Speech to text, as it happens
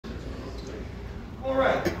All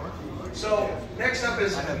right. So next up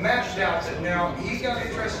is Matt Douthit. Now, he got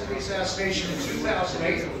interested in the assassination in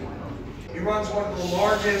 2008. He runs one of the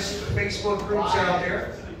largest Facebook groups out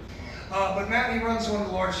there. But Matt, he runs one of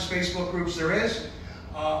the largest Facebook groups there is.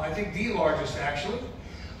 I think the largest, actually.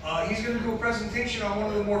 He's going to do a presentation on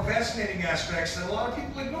one of the more fascinating aspects that a lot of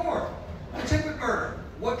people ignore. The Tippit murder.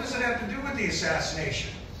 What does it have to do with the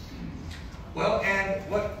assassination? Well, and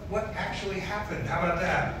what actually happened? How about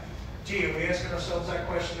that? Gee, are we asking ourselves that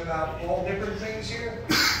question about all different things here?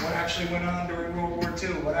 What actually went on during World War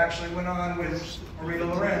II? What actually went on with Maria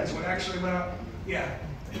Lorenz? What actually went on? Yeah,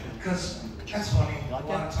 because that's funny. A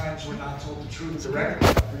lot of times we're not told the truth directly.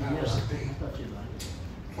 That was the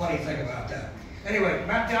funny thing about that. Anyway,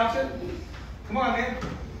 Matt Douthit, come on, man.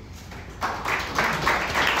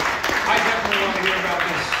 I definitely want to hear about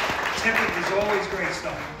this. Tippit is always great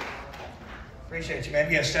stuff. Appreciate you,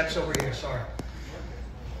 man. Yeah, steps over here. Sorry.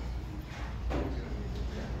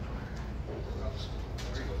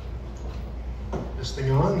 This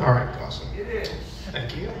thing on? All right, awesome. It is.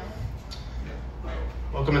 Thank you.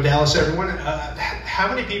 Welcome to Dallas, everyone. How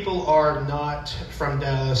many people are not from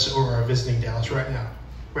Dallas or are visiting Dallas right now?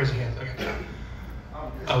 Raise your hand. Okay.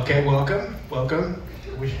 Okay, welcome. Welcome.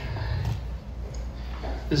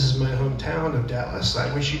 This is my hometown of Dallas.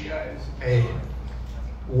 I wish you guys a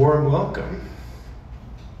warm welcome.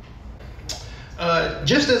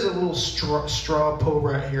 Just as a little straw poll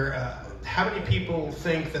right here, how many people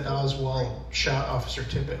think that Oswald shot Officer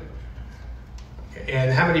Tippit?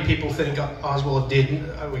 And how many people think Oswald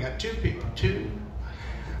didn't? We got two people. Two?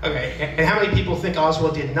 Okay. And how many people think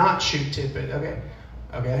Oswald did not shoot Tippit? Okay.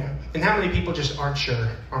 Okay. And how many people just aren't sure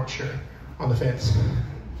on the fence?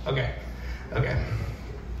 Okay. Okay.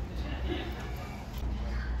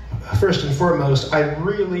 First and foremost, I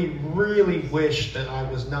really, really wish that I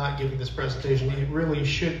was not giving this presentation. It really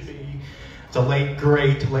should be the late,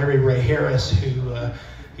 great Larry Ray Harris, who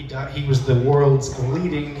he was the world's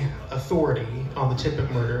leading authority on the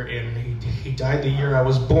Tippit murder, and he died the year I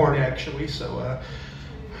was born, actually, so I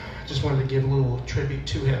just wanted to give a little tribute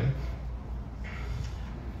to him.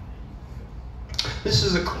 This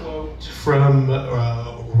is a quote from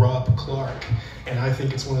Rob Clark, and I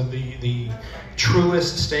think it's one of the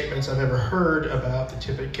truest statements I've ever heard about the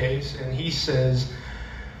Tippit case, and he says,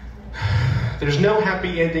 "There's no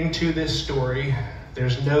happy ending to this story.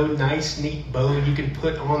 There's no nice, neat bow you can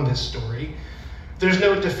put on this story. There's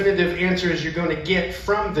no definitive answers you're going to get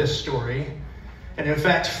from this story. And in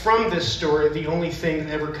fact, from this story, the only thing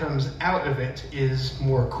that ever comes out of it is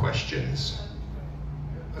more questions.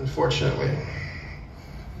 Unfortunately."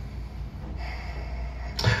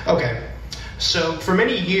 Okay, so for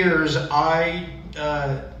many years, I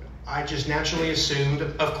just naturally assumed,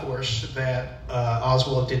 of course, that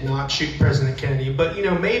Oswald did not shoot President Kennedy, but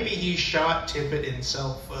maybe he shot Tippit in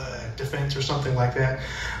self-defense or something like that.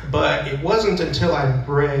 But it wasn't until I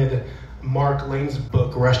read Mark Lane's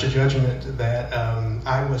book, Rush to Judgment, that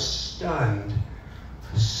I was stunned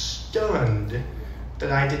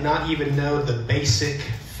that I did not even know the basic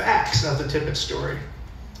facts of the Tippit story.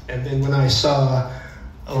 And then when I saw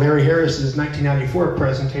Larry Harris's 1994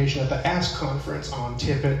 presentation at the Ask conference on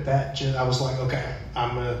Tippit, I was like, okay,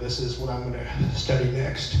 this is what I'm gonna study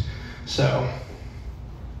next. So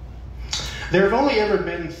there have only ever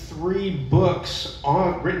been 3 books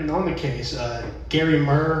written on the case. Gary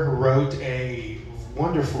Murr wrote a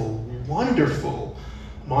wonderful, wonderful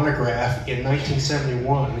monograph in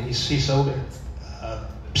 1971. He sold it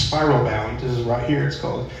spiral bound. This is right here. It's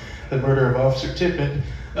called The Murder of Officer Tippit.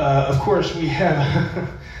 Of course, we have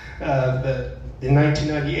in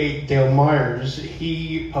 1998, Dale Myers,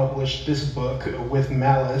 he published this book, With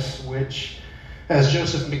Malice, which, as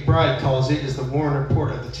Joseph McBride calls it, is the Warren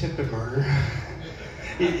Report of the Tippit murder.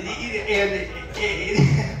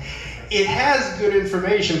 It has good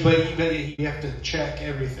information, but you have to check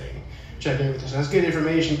everything. So that's good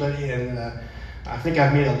information, but I think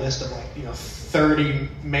I've made a list of 30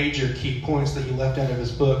 major key points that he left out of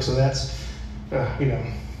his book. So that's,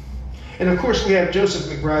 And of course, we have Joseph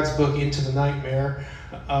McBride's book, Into the Nightmare,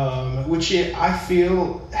 which I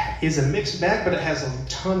feel is a mixed bag, but it has a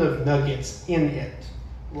ton of nuggets in it.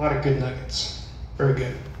 A lot of good nuggets. Very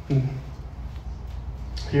good.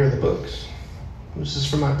 Here are the books. This is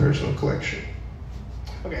from my personal collection.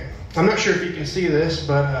 Okay, I'm not sure if you can see this,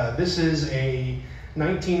 but this is a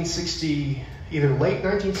 1960, either late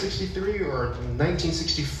 1963 or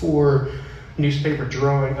 1964 newspaper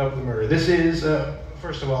drawing of the murder. This is,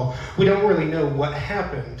 first of all, we don't really know what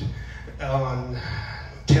happened on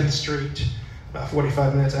 10th Street about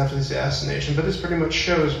 45 minutes after the assassination, but this pretty much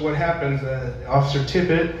shows what happened. Officer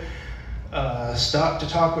Tippit stopped to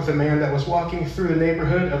talk with a man that was walking through the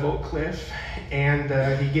neighborhood of Oak Cliff, and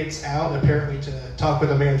he gets out apparently to talk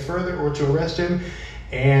with a man further or to arrest him,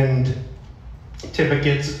 and Tippit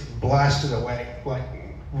gets blasted away, like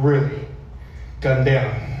really gunned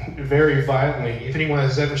down very violently. If anyone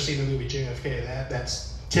has ever seen the movie JFK,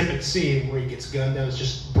 that's Tippit's scene where he gets gunned down. It's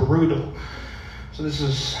just brutal. So this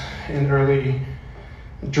is an early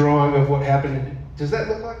drawing of what happened. Does that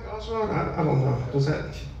look like Oswald? I don't know. Does that?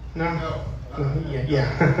 No? No.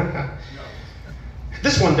 Yeah.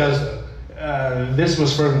 This one does, though. This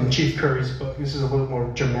was from Chief Curry's book. This is a little more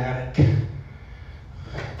dramatic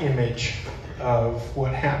image of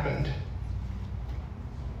what happened.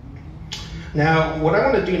 Now, what I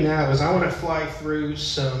want to do now is I want to fly through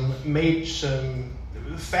some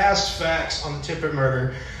fast facts on the Tippit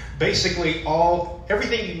murder. Basically,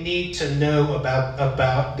 everything you need to know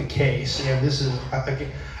about the case. And this is,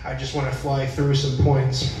 I just want to fly through some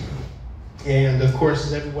points. And of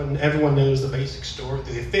course, as everyone knows the basic story,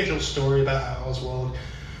 the official story about how Oswald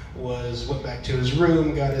went back to his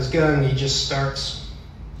room, got his gun, he just starts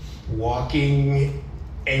walking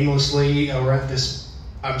aimlessly around this,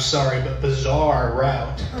 I'm sorry, but bizarre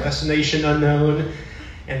route, destination unknown.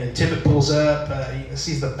 And then Tippit pulls up,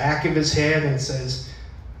 sees the back of his head and says,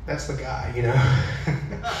 "That's the guy," you know.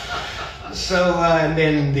 So, and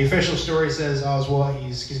then the official story says Oswald,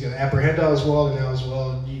 he's going to apprehend Oswald, and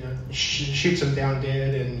Oswald, shoots him down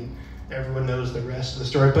dead, and everyone knows the rest of the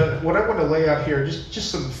story. But what I want to lay out here,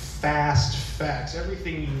 just some fast facts,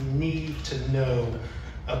 everything you need to know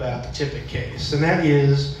about the Tippit case, and that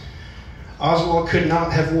is, Oswald could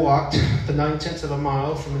not have walked the 9/10 of a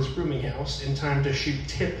mile from his rooming house in time to shoot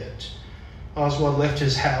Tippit. Oswald left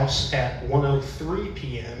his house at 1:03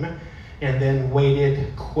 p.m. and then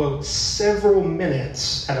waited, quote, several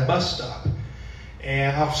minutes at a bus stop.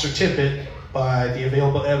 And Officer Tippit, by the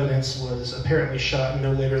available evidence, was apparently shot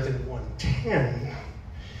no later than 1:10.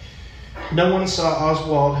 No one saw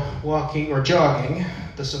Oswald walking or jogging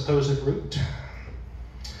the supposed route.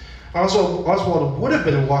 Oswald would have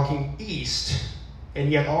been walking east, and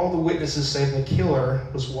yet all the witnesses say the killer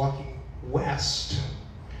was walking west.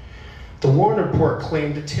 The Warren report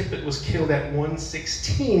claimed that Tippit was killed at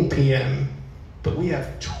 1:16 p.m., but we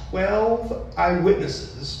have 12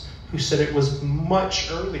 eyewitnesses who said it was much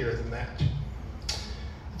earlier than that.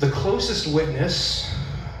 The closest witness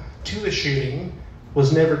to the shooting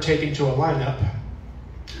was never taken to a lineup.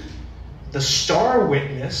 The star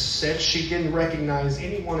witness said she didn't recognize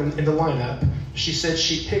anyone in the lineup. She said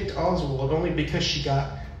she picked Oswald only because she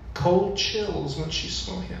got cold chills when she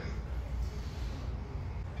saw him.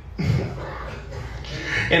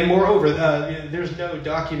 And moreover, there's no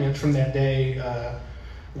document from that day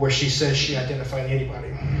where she says she identified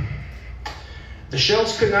anybody. The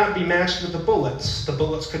shells could not be matched with the bullets. The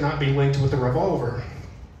bullets could not be linked with the revolver.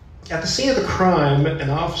 At the scene of the crime, an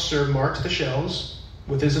officer marked the shells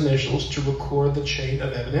with his initials to record the chain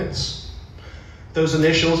of evidence. Those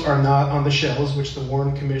initials are not on the shells which the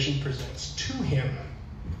Warren Commission presents to him.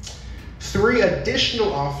 3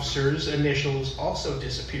 additional officers' initials also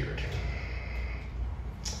disappeared.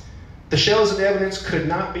 The shells of evidence could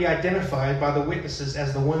not be identified by the witnesses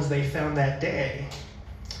as the ones they found that day.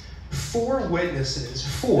 4 witnesses,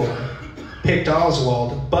 4, picked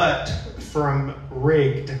Oswald, but from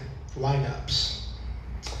rigged lineups.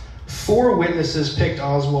 4 witnesses picked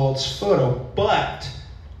Oswald's photo, but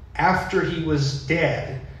after he was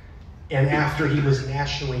dead and after he was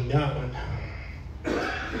nationally known.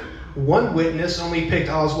 1 witness only picked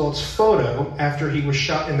Oswald's photo after he was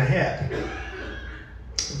shot in the head.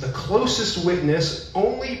 The closest witness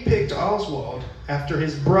only picked Oswald after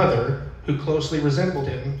his brother, who closely resembled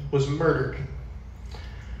him, was murdered.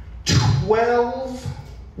 12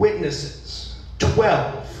 witnesses,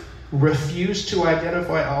 12, refused to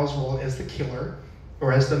identify Oswald as the killer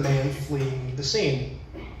or as the man fleeing the scene.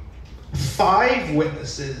 5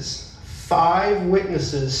 witnesses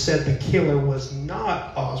said the killer was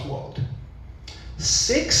not Oswald.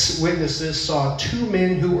 6 witnesses saw 2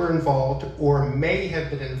 men who were involved or may have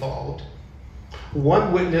been involved.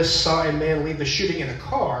 1 witness saw a man leave the shooting in a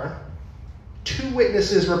car. 2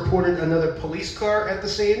 witnesses reported another police car at the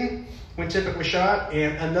scene when Tippit was shot,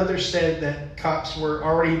 and another said that cops were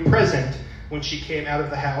already present when she came out of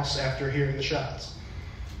the house after hearing the shots.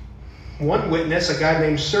 1 witness, a guy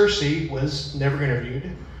named Searcy, was never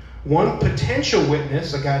interviewed. 1 potential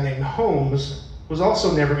witness, a guy named Holmes, was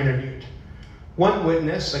also never interviewed. 1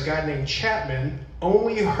 witness, a guy named Chapman,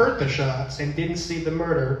 only heard the shots and didn't see the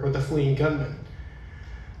murder or the fleeing gunman.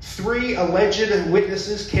 3 alleged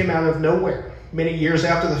witnesses came out of nowhere many years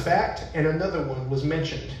after the fact, and another one was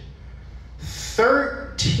mentioned. 13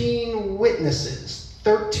 13 witnesses,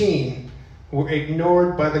 13 were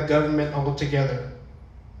ignored by the government altogether.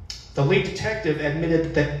 The lead detective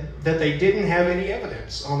admitted that they didn't have any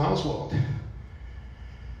evidence on Oswald.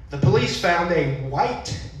 The police found a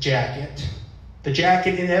white jacket. The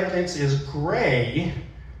jacket in evidence is gray.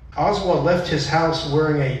 Oswald left his house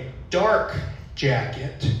wearing a dark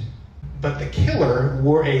jacket, but the killer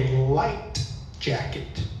wore a light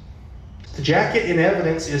jacket. The jacket in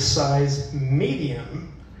evidence is size medium.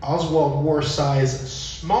 Oswald wore size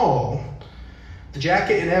small. The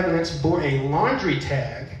jacket in evidence bore a laundry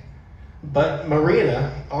tag, but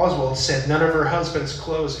Marina Oswald said none of her husband's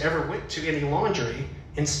clothes ever went to any laundry.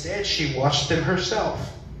 Instead, she washed them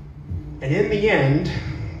herself. And in the end,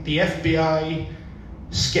 the FBI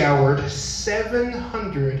scoured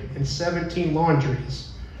 717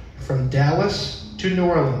 laundries from Dallas to New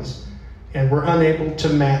Orleans and were unable to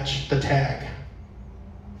match the tag.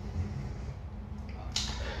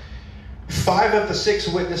 5 of the 6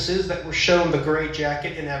 witnesses that were shown the gray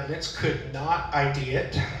jacket in evidence could not ID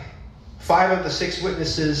it. 5 of the 6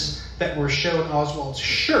 witnesses that were shown Oswald's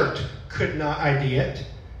shirt could not ID it.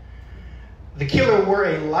 The killer wore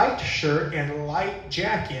a light shirt and light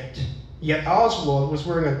jacket, yet Oswald was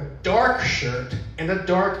wearing a dark shirt and a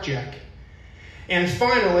dark jacket. And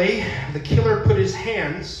finally, the killer put his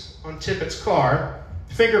hands on Tippit's car.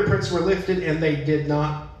 Fingerprints were lifted and they did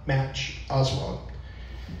not match Oswald.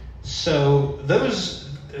 So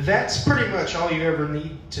that's pretty much all you ever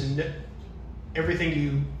need to know, everything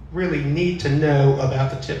you really need to know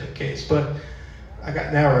about the Tippit case. But I got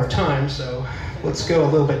an hour of time, so let's go a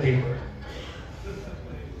little bit deeper.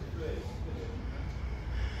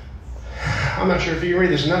 I'm not sure if you can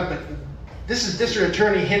read this or not, but this is District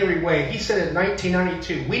Attorney Henry Wade. He said in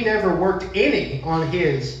 1992, we never worked any on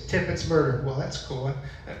his Tippit's murder. Well, that's cool.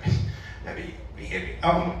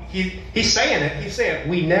 He's saying it. He's saying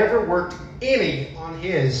we never worked any on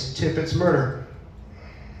his Tippit's murder.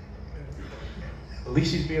 At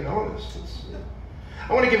least he's being honest.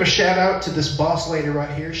 I want to give a shout out to this boss lady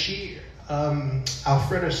right here. She,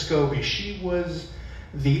 Alfreda Scobie. She was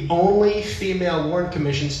the only female Warren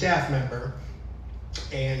Commission staff member,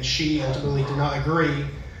 and she ultimately did not agree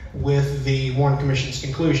with the Warren Commission's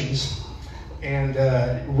conclusions. And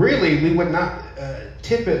really, we would not,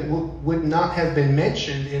 Tippit would not have been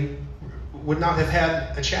mentioned would not have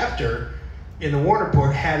had a chapter in the Warren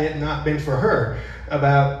Report had it not been for her.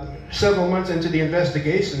 About several months into the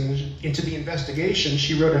investigation,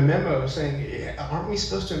 she wrote a memo saying, aren't we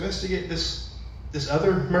supposed to investigate this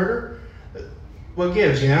other murder? What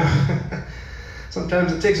gives, you know?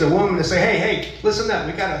 Sometimes it takes a woman to say, hey, listen up,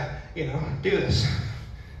 we gotta, do this.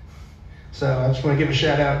 So I just want to give a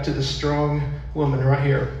shout out to this strong woman right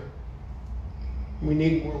here. We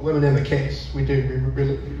need more women in the case. We do, we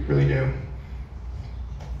really, really do.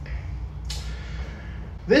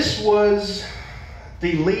 This was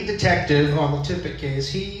the lead detective on the Tippit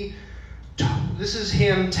case. This is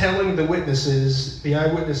him telling the witnesses, the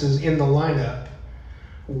eyewitnesses in the lineup,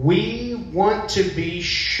 we want to be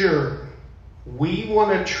sure. We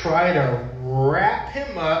want to try to wrap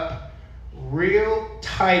him up real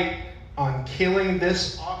tight on killing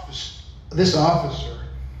this officer.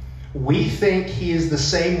 We think he is the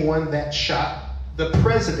same one that shot the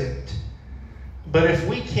president. But if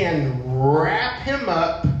we can wrap him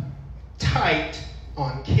up tight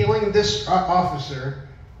on killing this officer,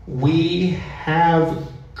 we have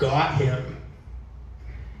got him.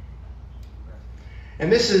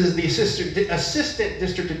 And this is the assistant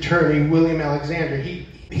district attorney, William Alexander.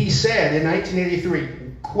 He said in 1983,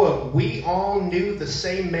 quote, we all knew the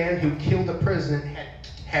same man who killed the president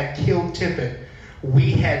had killed Tippit.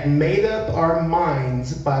 We had made up our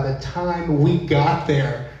minds by the time we got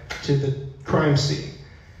there to the crime scene.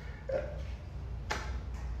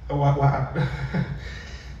 Wow.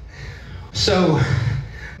 So,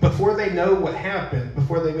 before they know what happened,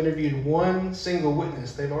 before they've interviewed one single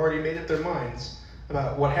witness, they've already made up their minds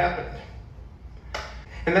about what happened.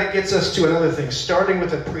 And that gets us to another thing, starting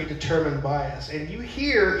with a predetermined bias. And you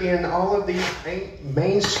hear in all of these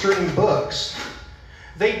mainstream books,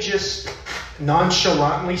 they just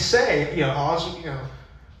nonchalantly say,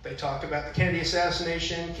 they talk about the Kennedy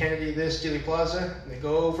assassination, Kennedy this, Dealey Plaza, and they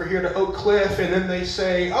go over here to Oak Cliff, and then they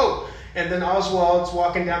say, and then Oswald's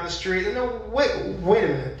walking down the street. And no, wait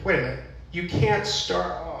a minute. You can't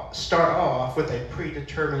start off with a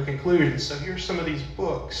predetermined conclusion. So here's some of these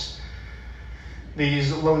books,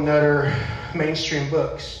 these lone nutter mainstream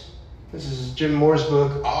books. This is Jim Moore's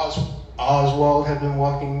book. Oswald had been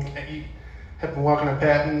walking a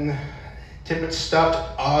Patton. Tippit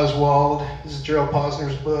stopped Oswald. This is Gerald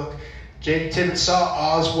Posner's book. J.D. Tippit saw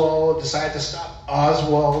Oswald, decided to stop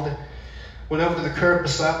Oswald. Went over to the curb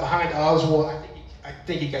behind Oswald. I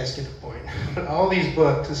think you guys get the point. But all these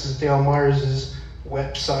books, this is Dale Myers'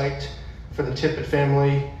 website for the Tippit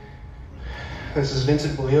family. This is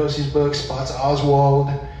Vincent Bugliosi's book, Spots Oswald.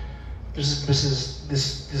 This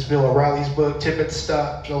is Bill O'Reilly's book, Tippit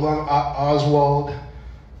Stops Along Oswald.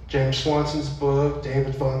 James Swanson's book,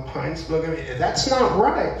 David Von Pine's book. I mean, that's not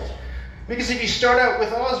right. Because if you start out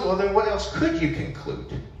with Oswald, then what else could you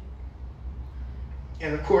conclude?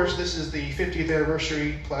 And of course, this is the 50th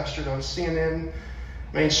anniversary plastered on CNN,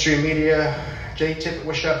 mainstream media. J. Tippit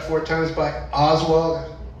was shot 4 times by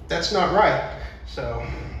Oswald. That's not right. So,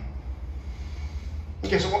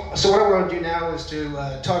 okay, so what I want to do now is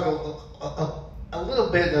to talk a little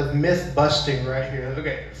bit of myth busting right here.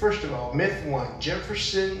 Okay, first of all, myth 1,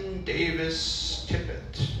 Jefferson Davis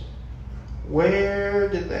Tippit. Where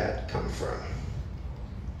did that come from?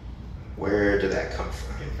 Where did that come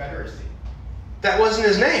from? Confederacy. That wasn't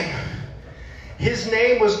his name. His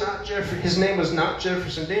name was not Jefferson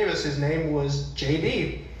Davis. His name was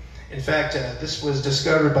J.D. In fact, this was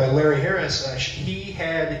discovered by Larry Harris. He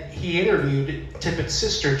interviewed Tippit's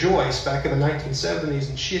sister Joyce back in the 1970s,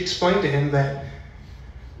 and she explained to him that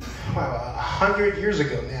 100 years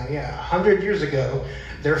ago now, 100 years ago,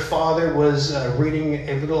 their father was reading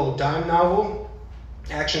a little dime novel,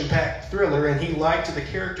 action-packed thriller, and he liked the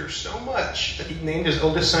character so much that he named his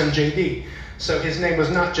oldest son J.D. So his name was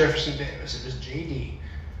not Jefferson Davis, it was J.D.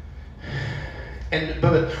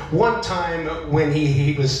 But one time when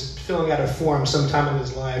he was filling out a form sometime in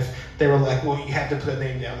his life, they were like, well, you have to put a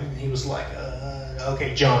name down. And he was like,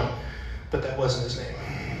 okay, John. But that wasn't his name.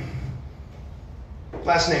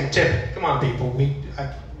 Last name, Tippit. Come on, people.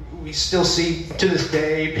 We still see, to this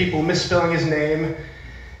day, people misspelling his name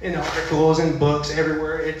in articles and books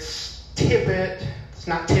everywhere. It's Tippit. It's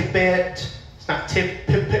not Tippit. It's not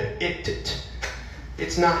Tippit.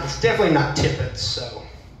 It's definitely not Tippit, so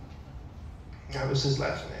that was his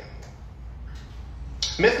last name.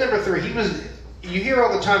 Myth number 3, you hear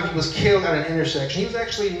all the time he was killed at an intersection. He was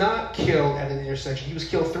actually not killed at an intersection. He was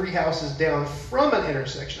killed 3 houses down from an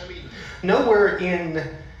intersection. I mean, nowhere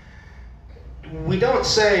we don't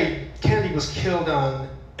say Kennedy was killed on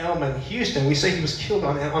Elm and Houston. We say he was killed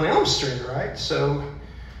on Elm Street, right? So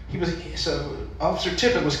Officer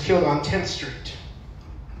Tippit was killed on 10th Street.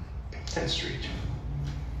 10th Street.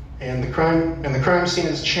 And the crime scene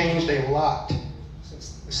has changed a lot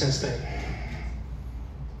since then.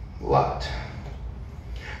 A lot.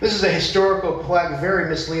 This is a historical plaque, very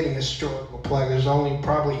misleading historical plaque. There's only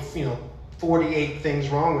probably 48 things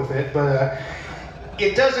wrong with it, but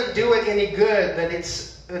it doesn't do it any good that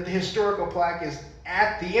the historical plaque is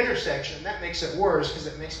at the intersection. That makes it worse because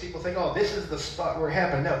it makes people think, oh, this is the spot where it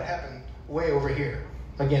happened. No, it happened way over here.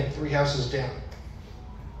 Again, 3 houses down.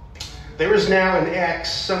 There is now an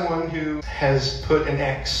X, someone who has put an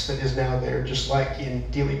X that is now there, just like in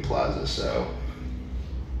Dealey Plaza. So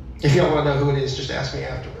if you don't want to know who it is, just ask me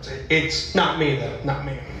afterwards. It's not me, though, not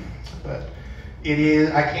me. But it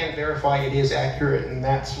is, I can verify it is accurate, and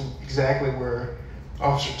that's exactly where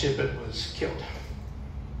Officer Tippit was killed.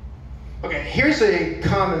 Okay, here's a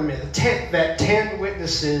common myth, that 10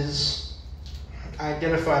 witnesses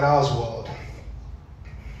identified Oswald.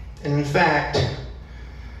 And in fact,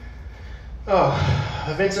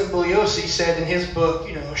 Vincent Bugliosi said in his book,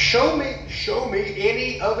 show me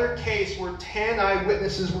any other case where 10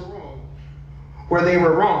 eyewitnesses were wrong, where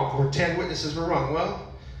 10 witnesses were wrong.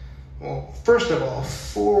 Well, first of all,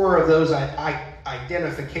 4 of those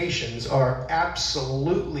identifications are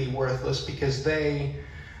absolutely worthless because they,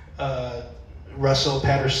 Russell,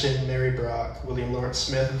 Patterson, Mary Brock, William Lawrence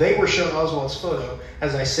Smith, they were shown Oswald's photo,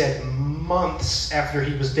 as I said, months after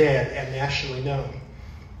he was dead and nationally known.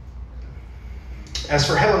 As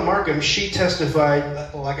for Helen Markham, she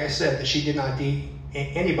testified, like I said, that she did not ID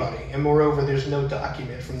anybody. And moreover, there's no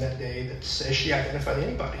document from that day that says she identified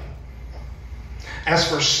anybody. As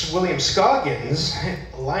for William Scoggins,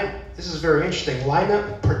 this is very interesting,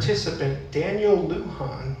 lineup participant Daniel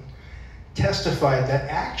Lujan testified that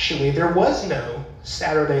actually there was no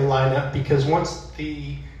Saturday lineup because once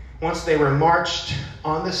they were marched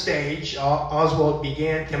on the stage, Oswald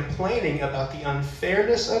began complaining about the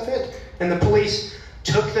unfairness of it, and the police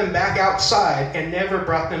took them back outside and never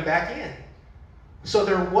brought them back in. So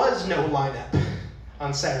there was no lineup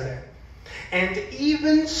on Saturday. And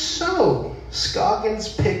even so,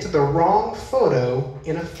 Scoggins picked the wrong photo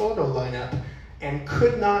in a photo lineup and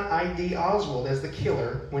could not ID Oswald as the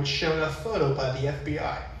killer when shown a photo by the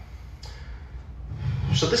FBI.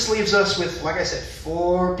 So this leaves us with, like I said,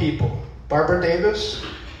 4 people. Barbara Davis,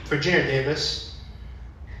 Virginia Davis,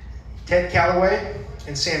 Ted Calloway,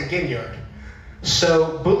 and Sam Ginyard.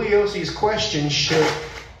 So Bugliosi's question should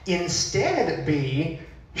instead be,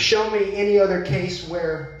 show me any other case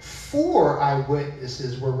where 4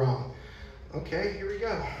 eyewitnesses were wrong. Okay, here we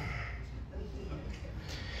go.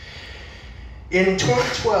 In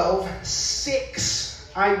 2012,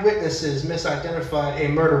 6 eyewitnesses misidentified a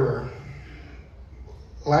murderer.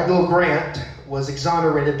 Lionel Grant was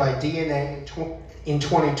exonerated by DNA in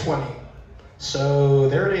 2020. So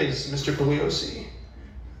there it is, Mr. Bugliosi.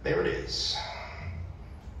 There it is.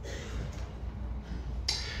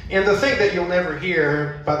 And the thing that you'll never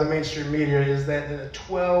hear by the mainstream media is that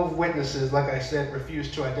 12 witnesses, like I said,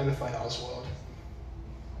 refused to identify Oswald.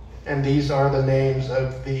 And these are the names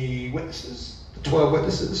of the witnesses, the 12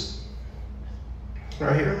 witnesses,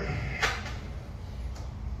 right here.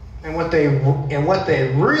 And what they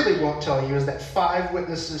really won't tell you is that 5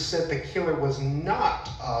 witnesses said the killer was not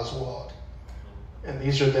Oswald. And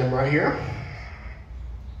these are them right here.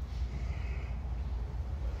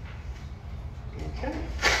 Okay.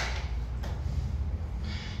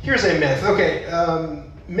 Here's a myth. Okay,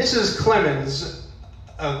 Mrs. Clemens,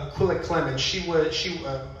 Quilla Clemens,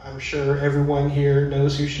 I'm sure everyone here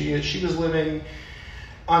knows who she is. She was living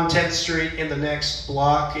on 10th Street in the next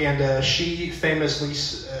block, and she famously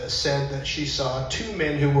said that she saw 2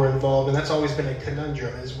 men who were involved, and that's always been a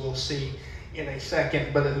conundrum, as we'll see in a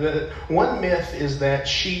second. But one myth is that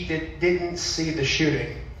she didn't see the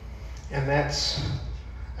shooting, and that's,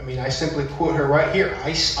 I mean, I simply quote her right here.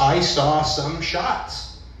 I saw some shots.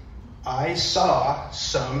 I saw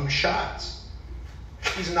some shots.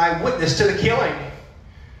 She's an eyewitness to the killing.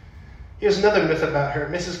 Here's another myth about her.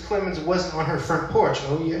 Mrs. Clemens wasn't on her front porch.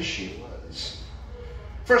 Oh, yes, she was.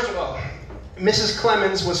 First of all, Mrs.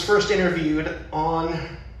 Clemens was first interviewed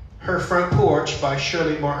on her front porch by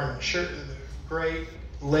Shirley Martin, the great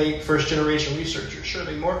late first-generation researcher,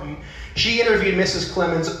 Shirley Martin. She interviewed Mrs.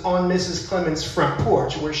 Clemens on Mrs. Clemens' front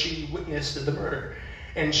porch, where she witnessed the murder.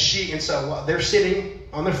 And so while they're sitting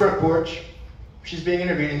on the front porch, she's being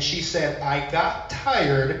interviewed, and she said, I got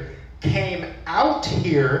tired, came out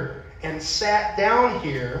here, and sat down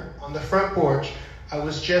here on the front porch. I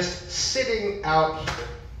was just sitting out here.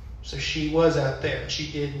 So she was out there.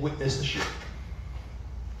 She did witness the shooting.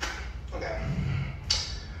 Okay.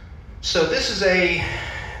 So this is a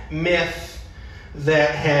myth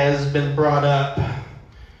that has been brought up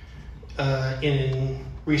in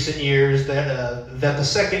recent years, that the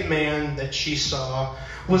second man that she saw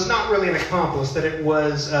was not really an accomplice, that it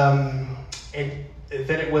was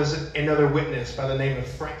another witness by the name of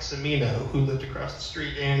Frank Cimino who lived across the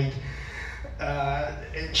street, and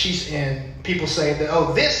people say that,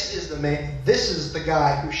 oh, this is the man, this is the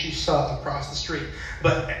guy who she saw across the street.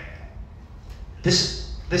 But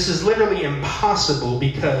this is literally impossible,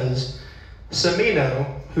 because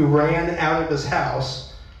Cimino, who ran out of his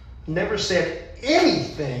house, never said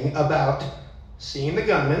anything about seeing the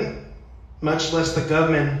gunman, much less the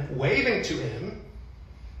gunman waving to him,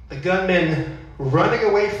 the gunman running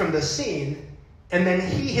away from the scene, and then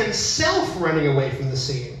he himself running away from the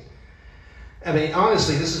scene. I mean,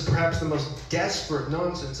 honestly, this is perhaps the most desperate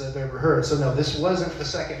nonsense I've ever heard. So no, this wasn't the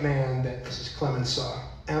second man that Mrs. Clemens saw.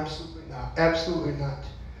 Absolutely not. Absolutely not.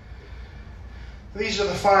 These are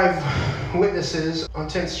the 5 witnesses on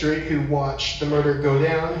 10th Street who watched the murder go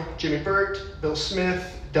down. Jimmy Burt, Bill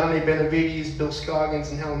Smith, Donnie Benavides, Bill Scoggins,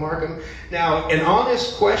 and Helen Markham. Now, an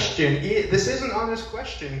honest question, this is an honest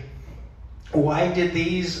question. Why did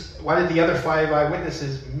the other 5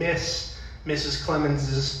 eyewitnesses miss Mrs.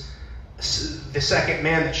 Clemens' the second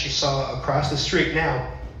man that she saw across the street?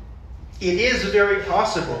 Now, it is very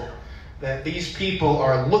possible that these people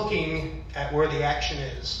are looking at where the action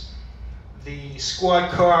is. The squad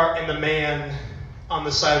car and the man on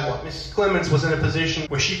the sidewalk. Mrs. Clemens was in a position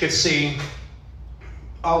where she could see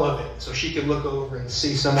all of it, so she could look over and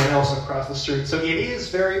see someone else across the street. So it is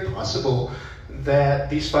very possible that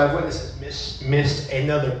these 5 witnesses missed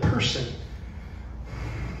another person,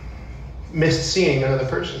 missed seeing another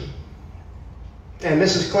person. And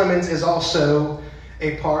Mrs. Clemens is also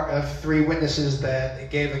a part of 3 witnesses that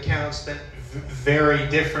gave accounts that vary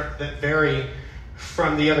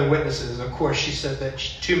from the other witnesses. Of course, she said that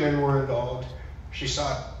 2 men were involved. She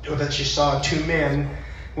saw 2 men.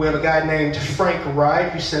 We have a guy named Frank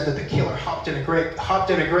Wright who said that the killer hopped in a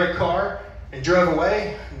great car and drove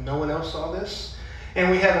away. No one else saw this.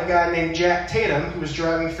 And we have a guy named Jack Tatum who was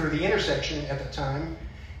driving through the intersection at the time.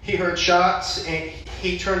 He heard shots, and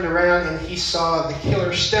he turned around and he saw the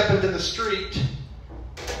killer step into the street,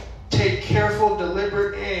 take careful,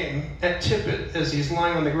 deliberate aim at Tippit as he's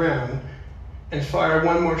lying on the ground, and fire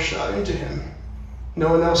 1 more shot into him. No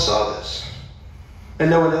one else saw this. And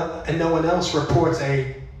no one else reports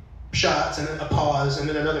a shots and then a pause and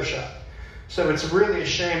then another shot. So it's really a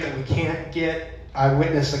shame that we can't get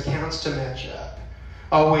eyewitness accounts to match up.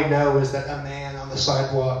 All we know is that a man on the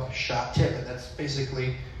sidewalk shot Tippit. That's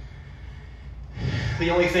basically the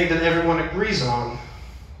only thing that everyone agrees on.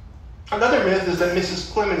 Another myth is that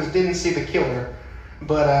Mrs. Clemens didn't see the killer,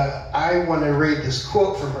 but I want to read this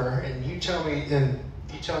quote from her, and you tell me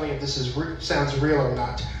if this sounds real or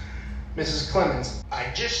not. Mrs. Clemens,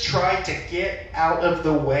 I just tried to get out of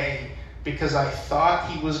the way because I thought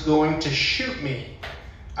he was going to shoot me.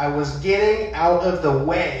 I was getting out of the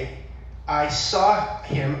way. I saw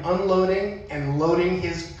him unloading and loading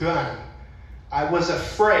his gun. I was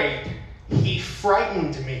afraid. He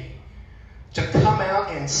frightened me. To come out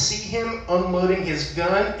and see him unloading his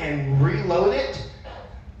gun and reload it,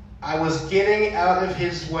 I was getting out of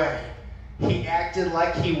his way. He acted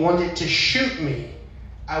like he wanted to shoot me.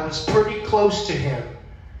 I was pretty close to him.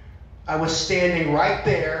 I was standing right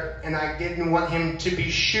there, and I didn't want him to be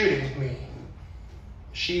shooting me.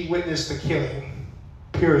 She witnessed the killing.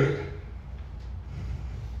 Period.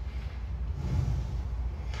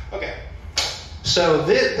 Okay. So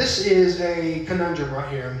this is a conundrum right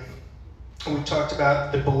here. We talked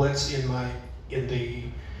about the bullets in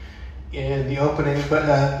the opening,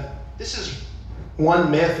 but this is one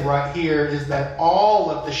myth right here, is that all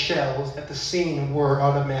of the shells at the scene were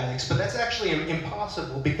automatics. But that's actually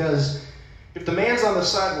impossible, because if the man's on the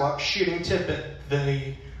sidewalk shooting Tippit,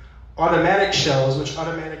 the automatic shells, which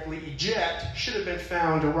automatically eject, should have been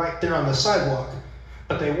found right there on the sidewalk.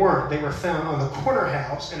 But they weren't. They were found on the corner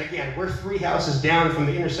house. And again, we're 3 houses down from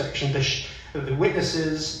the intersection.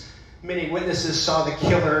 Many witnesses saw the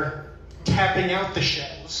killer tapping out the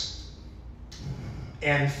shells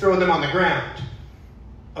and throw them on the ground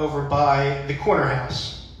over by the corner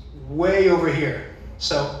house, way over here.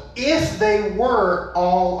 So if they were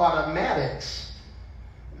all automatics,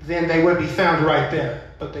 then they would be found right there.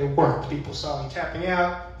 But they weren't. People saw them tapping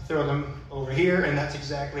out, throw them over here, and that's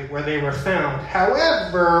exactly where they were found.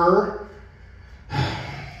 However,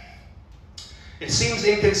 it seems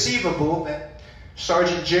inconceivable that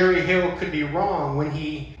Sergeant Jerry Hill could be wrong when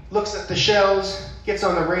he looks at the shells, gets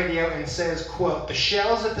on the radio, and says, quote, "The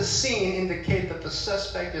shells at the scene indicate that the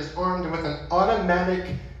suspect is armed with an automatic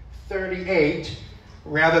 .38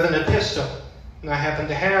 rather than a pistol." And I happen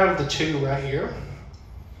to have the 2 right here.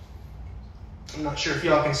 I'm not sure if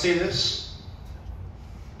y'all can see this.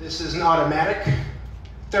 This is an automatic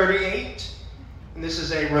 .38, and this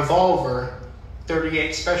is a revolver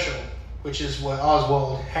 .38 special, which is what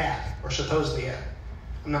Oswald had, or supposedly had.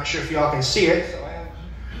 I'm not sure if y'all can see it.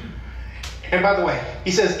 And by the way,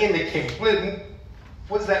 he says indicate.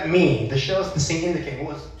 What does that mean? The shells at the scene indicate.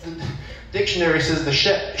 The dictionary says the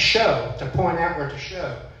show, to point out where to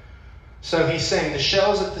show. So he's saying the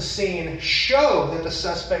shells at the scene show that the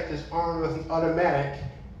suspect is armed with an automatic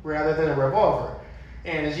rather than a revolver.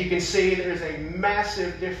 And as you can see, there's a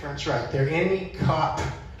massive difference right there. Any cop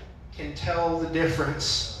can tell the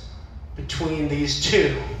difference between these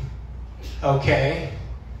 2. Okay?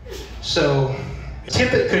 So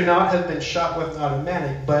Tippit could not have been shot with an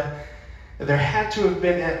automatic, but there had to have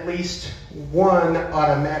been at least 1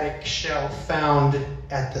 automatic shell found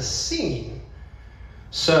at the scene.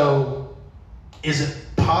 So is it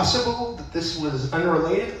possible that this was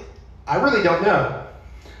unrelated? I really don't know.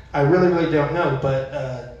 I really don't know,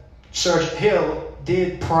 but Sergeant Hill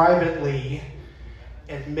did privately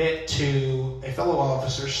admit to a fellow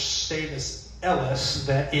officer, Stavis Ellis,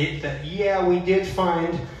 that yeah, we did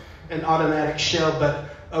find an automatic shell, but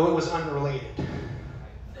it was unrelated.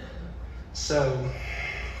 So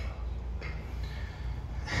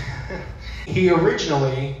he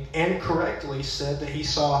originally and correctly said that he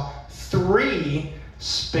saw 3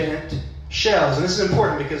 spent shells. And this is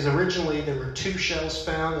important because originally there were 2 shells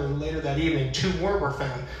found, and later that evening 2 more were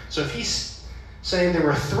found. So if he's saying there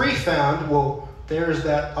were 3 found, well, there's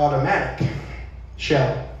that automatic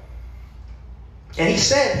shell. And he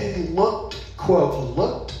said he looked, quote,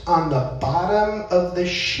 looked on the bottom of the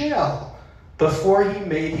shell before he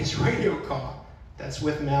made his radio call. That's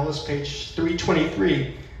with Malice, page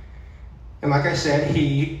 323. And like I said,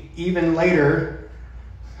 he even later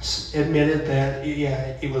admitted that,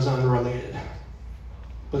 yeah, it was unrelated.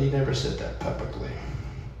 But he never said that publicly.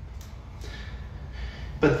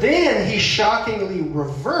 But then he shockingly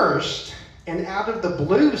reversed and out of the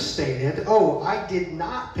blue stated, "Oh, I did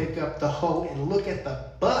not pick up the hoe and look at the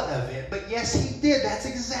butt of it." But yes, he did. That's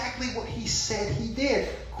exactly what he said he did.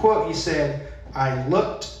 Quote, he said, "I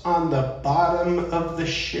looked on the bottom of the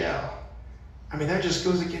shell." I mean, that just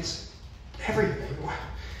goes against everything.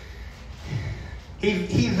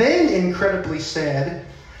 He then incredibly said,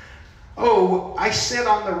 Oh, I said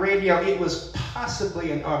on the radio it was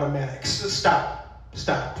possibly an automatic. Stop.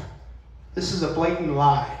 Stop. This is a blatant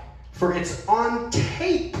lie. For it's on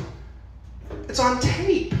tape. It's on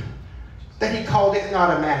tape that he called it an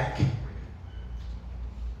automatic.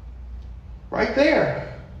 Right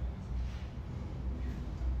there.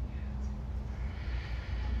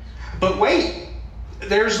 But wait,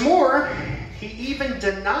 there's more. He even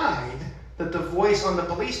denied that the voice on the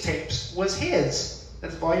police tapes was his.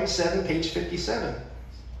 That's volume 7, page 57.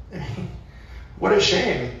 I mean, what a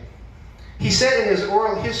shame. He said in his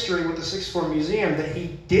oral history with the 6th Floor Museum that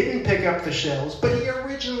he didn't pick up the shells, but he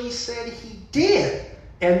originally said he did.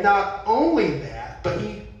 And not only that, but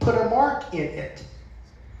he put a mark in it.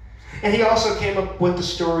 And he also came up with the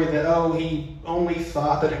story that, oh, he only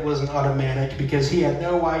thought that it was an automatic because he had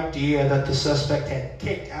no idea that the suspect had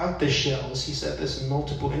kicked out the shells. He said this in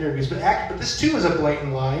multiple interviews. But this too is a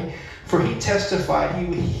blatant lie, for he testified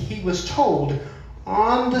he was told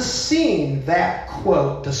on the scene that,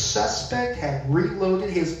 quote, the suspect had reloaded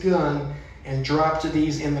his gun and dropped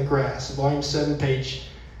these in the grass. Volume 7, page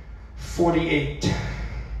 48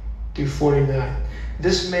 through 49.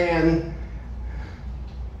 This man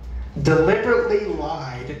deliberately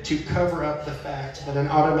lied to cover up the fact that an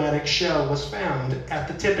automatic shell was found at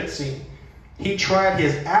the Tippit scene. He tried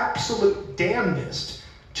his absolute damnedest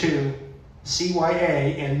to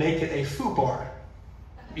CYA and make it a FUBAR.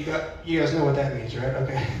 You guys know what that means, right?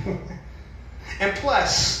 Okay. And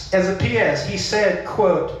plus, as a PS, he said,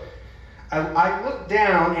 quote, I looked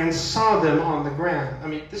down and saw them on the ground. I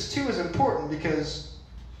mean, this too is important because,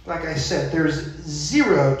 like I said, there's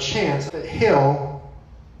zero chance that Hill,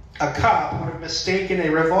 a cop, would have mistaken a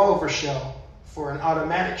revolver shell for an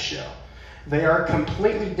automatic shell. They are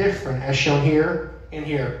completely different, as shown here and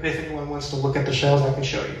here. If anyone wants to look at the shells, I can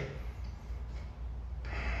show you.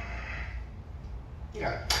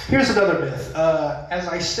 Yeah. Here's another myth. As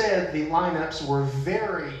I said, the lineups were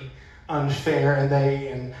very unfair,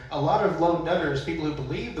 and a lot of low nutters, people who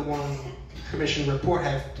believe the Warren Commission report,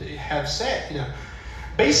 have said,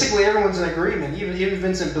 basically everyone's in agreement. Even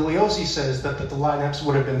Vincent Bugliosi says that the lineups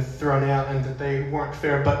would have been thrown out and that they weren't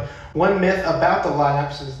fair. But one myth about the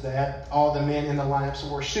lineups is that all the men in the lineups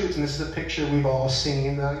wore suits, and this is a picture we've all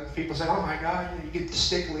seen. People say, "Oh my God, you get to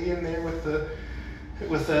stick Lee in there with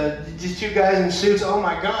these two guys in suits." Oh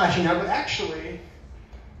my gosh, But actually,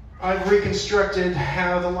 I've reconstructed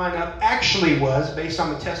how the lineup actually was based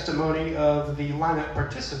on the testimony of the lineup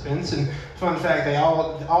participants. And fun fact,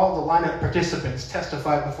 all the lineup participants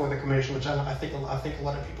testified before the commission, which I think a lot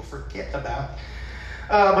of people forget about.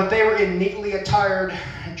 But they were in neatly attired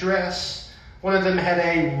dress. One of them had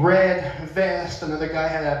a red vest. Another guy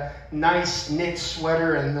had a nice knit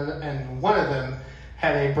sweater, and one of them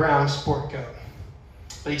had a brown sport coat.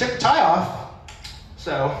 But he took the tie off,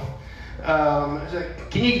 so.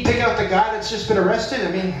 Can you pick out the guy that's just been arrested?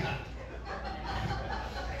 I mean,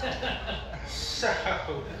 so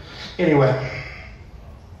anyway,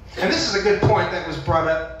 and this is a good point that was brought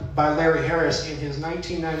up by Larry Harris in his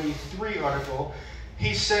 1993 article.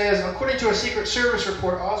 He says, according to a Secret Service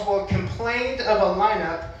report, Oswald complained of a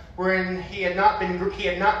lineup wherein he had not been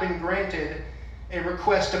granted a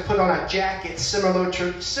request to put on a jacket similar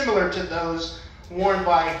to those worn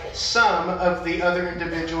by some of the other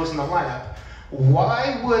individuals in the lineup.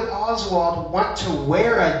 Why would Oswald want to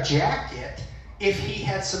wear a jacket if he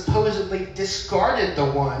had supposedly discarded the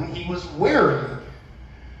one he was wearing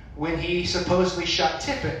when he supposedly shot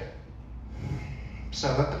Tippit? So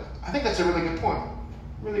I think that's a really good point.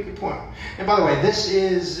 Really good point. And by the way, this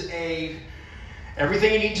is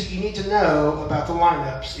everything you need to know about the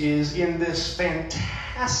lineups is in this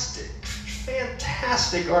fantastic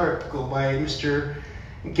article by Mr.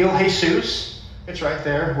 Gil Jesus. It's right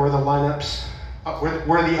there, where the lineups,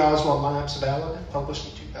 where the Oswald lineups valid, published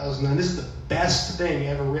in 2009. This is the best thing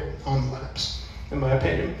ever written on lineups, in my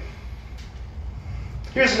opinion.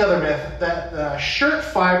 Here's another myth, that shirt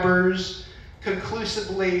fibers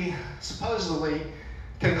supposedly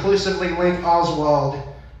conclusively link Oswald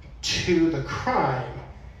to the crime.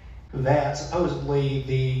 That supposedly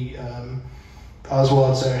the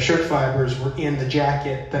Oswald's shirt fibers were in the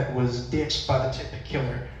jacket that was ditched by the Tippit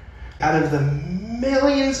killer. Out of the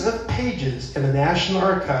millions of pages in the National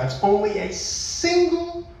Archives, only a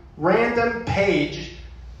single random page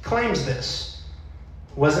claims this.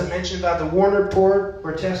 Wasn't mentioned by the Warren report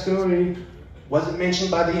or testimony. Wasn't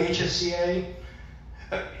mentioned by the HSCA.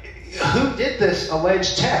 Who did this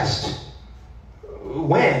alleged test?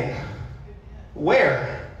 When?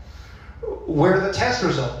 Where? Where are the test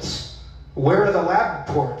results? Where are the lab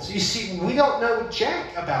reports? You see, we don't know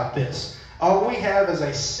jack about this. All we have is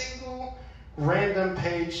a single random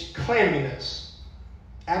page cleanliness.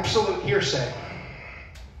 Absolute hearsay.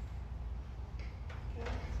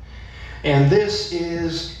 And this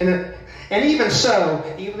is, and even so,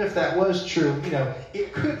 even if that was true,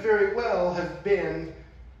 it could very well have been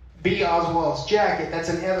B. Oswald's jacket. That's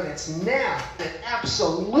an evidence now that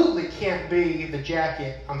absolutely can't be the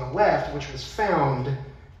jacket on the left, which was found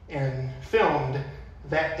and filmed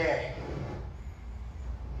that day.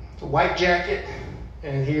 It's a white jacket,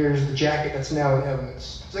 and here's the jacket that's now in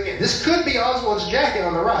evidence. So again, this could be Oswald's jacket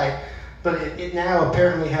on the right, but it now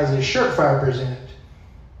apparently has his shirt fibers in it.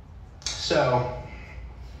 So,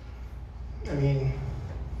 I mean,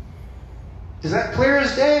 is that clear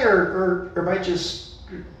as day, or am I just...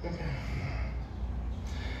 Okay.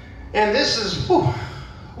 And this is,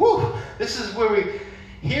 this is where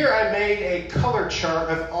here I made a color chart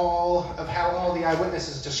of how all the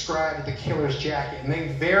eyewitnesses described the killer's jacket, and they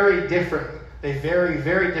vary differently. They vary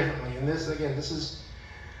very differently. And this, again, this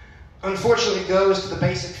unfortunately goes to the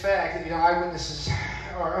basic fact that eyewitnesses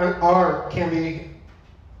can be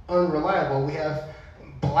unreliable. We have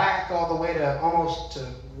black all the way to almost to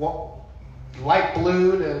light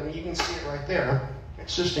blue to, you can see it right there.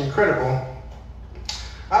 It's just incredible.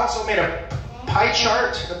 I also made a pie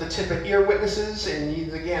chart of the Tippit ear witnesses,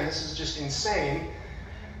 and again, this is just insane.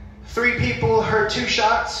 3 people heard 2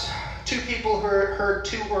 shots, 2 people heard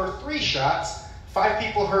 2 or 3 shots, 5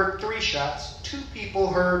 people heard 3 shots, 2 people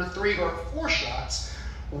heard 3 or 4 shots,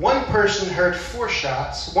 1 person heard 4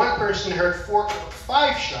 shots, 1 person heard 4 or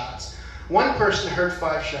 5 shots, 1 person heard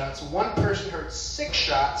 5 shots, 1 person heard 6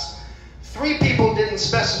 shots, 3 people didn't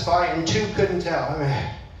specify, and 2 couldn't tell. I mean,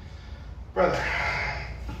 brother.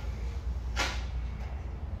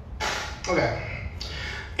 Okay.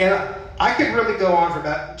 And I could really go on for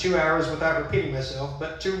about 2 hours without repeating myself,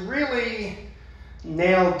 but to really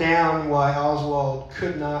nail down why Oswald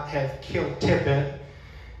could not have killed Tippit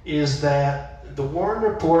is that the Warren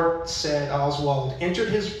report said Oswald entered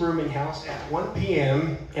his rooming house at 1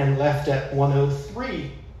 p.m. and left at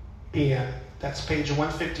 1:03 p.m. That's page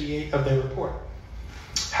 158 of the report.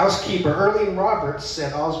 Housekeeper Erlene Roberts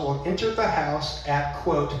said Oswald entered the house at,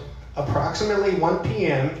 quote, approximately 1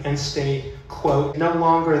 p.m. and stayed, quote, no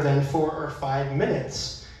longer than 4 or 5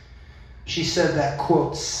 minutes. She said that,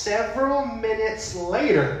 quote, several minutes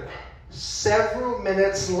later,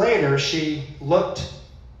 she looked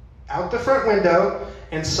out the front window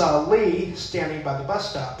and saw Lee standing by the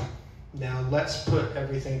bus stop. Now let's put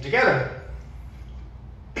everything together.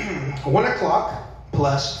 1 o'clock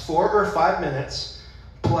plus 4 or 5 minutes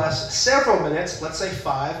plus several minutes, let's say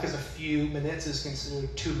 5, because a few minutes is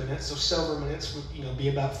considered 2 minutes, so several minutes would be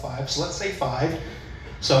about 5, so let's say 5.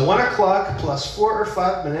 So 1 o'clock plus 4 or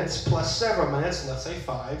 5 minutes plus several minutes, let's say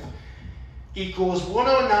 5, equals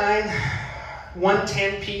 1:09,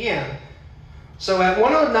 1:10 p.m. So at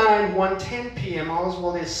 1:09, 1:10 p.m.,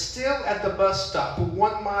 Oswald is still at the bus stop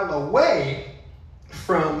 1 mile away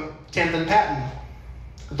from 10th and Patton.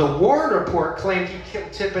 The Warren report claimed he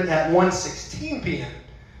killed Tippit at 1:16 p.m.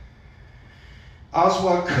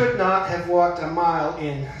 Oswald could not have walked a mile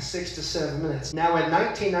in 6 to 7 minutes. Now in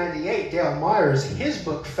 1998, Dale Myers, his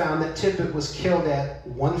book, found that Tippit was killed at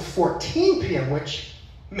 1:14 p.m., which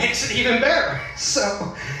makes it even better.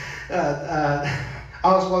 So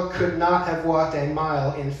Oswald could not have walked a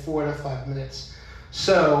mile in 4 to 5 minutes.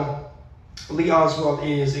 So Lee Oswald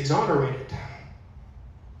is exonerated.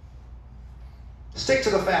 Stick to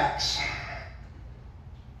the facts.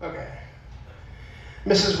 Okay.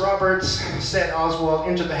 Mrs. Roberts said Oswald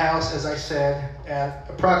entered the house, as I said, at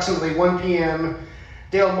approximately 1 p.m.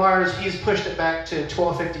 Dale Myers, he's pushed it back to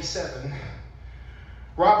 12:57.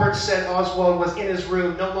 Roberts said Oswald was in his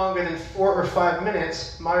room no longer than 4 or 5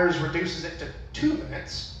 minutes. Myers reduces it to 2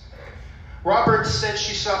 minutes. Roberts said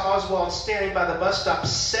she saw Oswald standing by the bus stop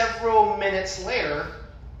several minutes later.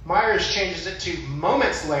 Myers changes it to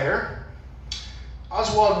moments later.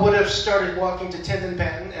 Oswald would have started walking to 10th and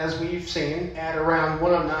Patton, as we've seen, at around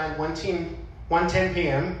 1:09, 1:10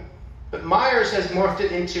 p.m. But Myers has morphed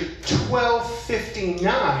it into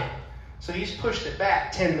 12:59, so he's pushed it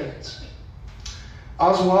back 10 minutes.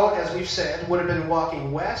 Oswald, as we've said, would have been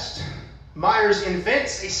walking west. Myers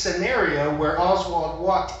invents a scenario where Oswald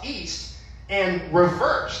walked east and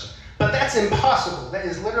reversed. But that's impossible. That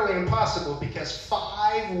is literally impossible because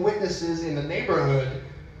 5 witnesses in the neighborhood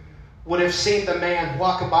would have seen the man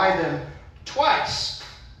walk by them twice,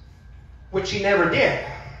 which he never did.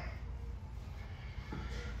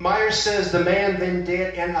 Myers says the man then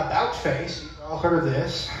did an about-face, you've all heard of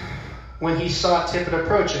this, when he saw Tippit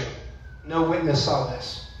approaching. No witness saw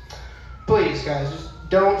this. Please, guys, just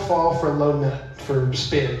don't fall for low nut for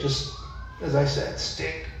spin. Just, as I said,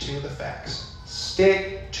 stick to the facts.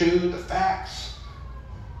 Stick to the facts.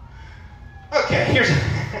 Okay,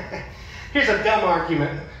 here's a dumb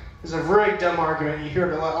argument. There's a very dumb argument. You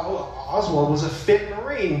hear it a lot. Oh, Oswald was a fit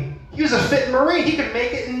Marine. He was a fit Marine. He could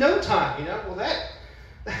make it in no time. Well,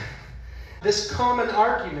 this common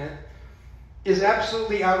argument is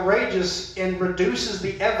absolutely outrageous and reduces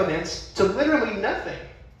the evidence to literally nothing.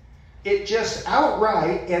 It just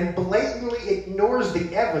outright and blatantly ignores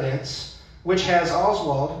the evidence, which has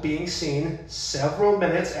Oswald being seen several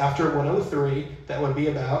minutes after 103. That would be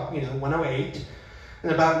about, 108.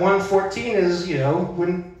 And about 114 is,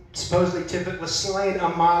 when supposedly Tippit was slain a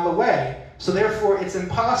mile away. So therefore, it's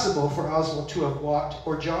impossible for Oswald to have walked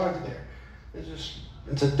or jogged there.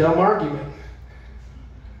 It's a dumb argument.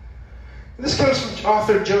 This comes from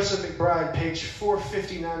author Joseph McBride, page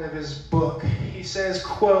 459 of his book. He says,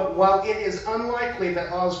 quote, "While it is unlikely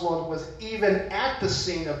that Oswald was even at the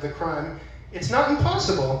scene of the crime, it's not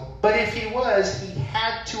impossible, but if he was, he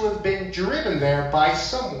had to have been driven there by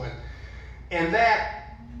someone. And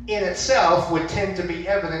that, in itself, would tend to be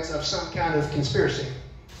evidence of some kind of conspiracy.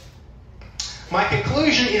 My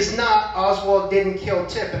conclusion is not Oswald didn't kill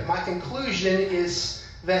Tippit. My conclusion is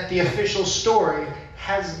that the official story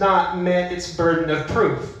has not met its burden of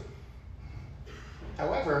proof.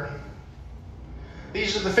 However,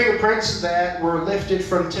 these are the fingerprints that were lifted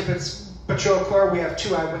from Tippit's patrol car. We have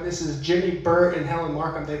two eyewitnesses, Jimmy Burt and Helen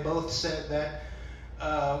Markham. They both said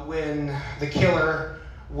that when the killer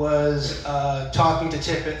was talking to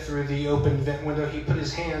Tippit through the open vent window, he put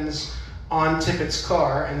his hands on Tippit's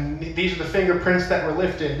car, and these are the fingerprints that were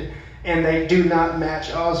lifted, and they do not match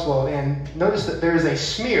Oswald. And notice that there is a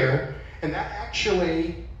smear, and that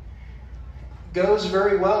actually goes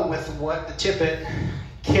very well with what the Tippit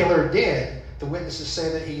killer did. The witnesses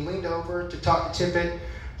say that he leaned over to talk to Tippit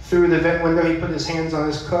through the vent window. He put his hands on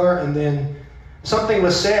his car, and then something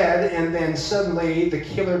was said, and then suddenly the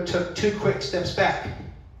killer took 2 quick steps back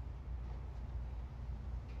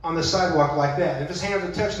on the sidewalk like that. If his hands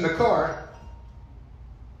were touching the car,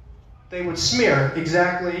 they would smear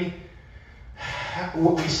exactly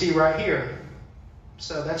what we see right here.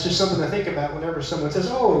 So that's just something to think about whenever someone says,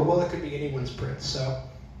 oh, well, it could be anyone's prints. So,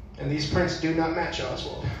 and these prints do not match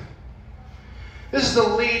Oswald. This is the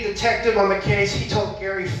lead detective on the case. He told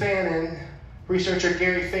Gary Fannin, researcher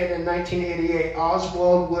Gary Fannin, in 1988,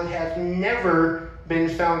 Oswald would have never been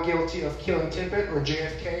found guilty of killing Tippit or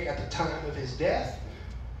JFK at the time of his death.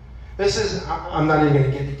 This is, I'm not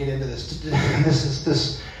even going to get into this.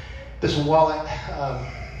 This wallet.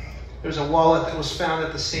 There's a wallet that was found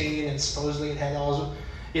at the scene, and supposedly it had Oswald.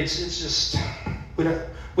 It's just, we don't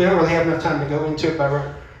really have enough time to go into it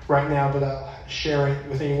right now, but I'll share it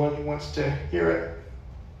with anyone who wants to hear it.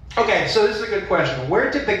 Okay, so this is a good question. Where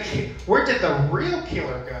did the real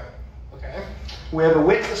killer go? Okay, we have a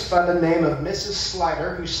witness by the name of Mrs.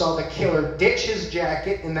 Slider who saw the killer ditch his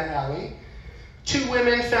jacket in the alley. 2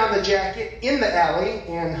 women found the jacket in the alley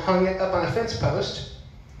and hung it up on a fence post.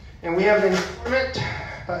 And we have an informant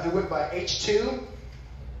who went by H2.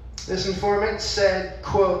 This informant said,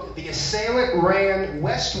 quote, "The assailant ran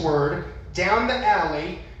westward down the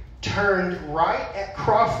alley, turned right at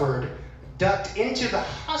Crawford, ducked into the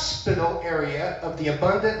hospital area of the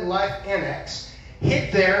Abundant Life Annex,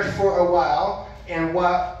 hid there for a while, and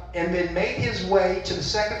then made his way to the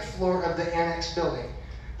 2nd floor of the annex building.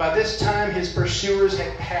 By this time, his pursuers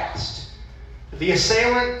had passed. The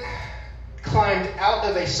assailant climbed out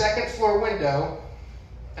of a 2nd floor window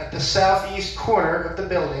at the southeast corner of the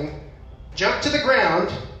building, jumped to the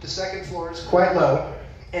ground, the 2nd floor is quite low,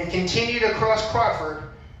 and continued across Crawford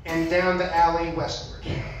and down the alley westward."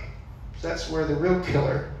 So that's where the real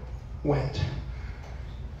killer went.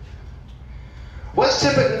 Was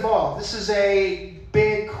Tippit involved? This is a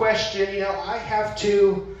big question. I have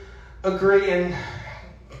to agree and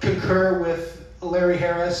concur with Larry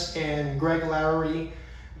Harris and Greg Lowery.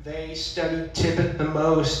 They studied Tippit the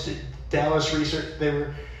most. They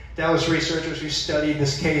were Dallas researchers who studied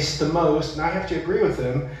this case the most, and I have to agree with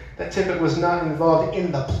them that Tippit was not involved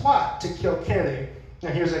in the plot to kill Kennedy. Now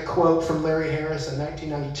here's a quote from Larry Harris in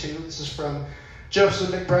 1992. This is from Joseph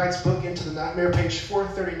McBride's book, Into the Nightmare, page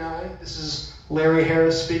 439. This is Larry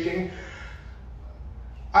Harris speaking.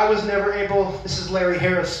 This is Larry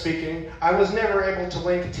Harris speaking. "I was never able to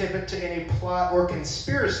link Tippit to any plot or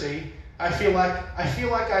conspiracy. I feel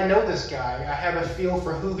like I know this guy. I have a feel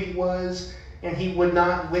for who he was, and he would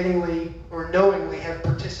not wittingly or knowingly have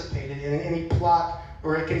participated in any plot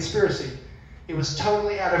or a conspiracy. It was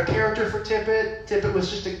totally out of character for Tippit. Tippit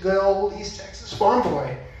was just a good old East Texas farm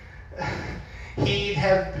boy. He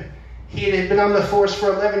had been on the force for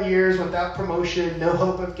 11 years without promotion, no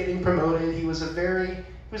hope of getting promoted. He was a very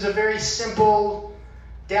He was a very simple,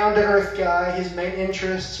 down-to-earth guy. His main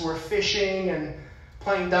interests were fishing and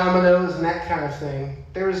playing dominoes and that kind of thing.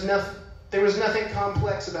 There was nothing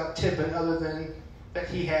complex about Tippit other than that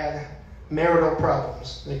he had marital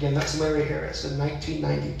problems. And again, that's Larry Harris in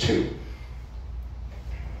 1992.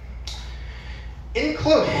 In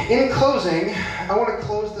closing, I want to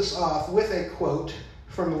close this off with a quote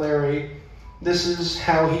from Larry. This is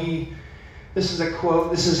a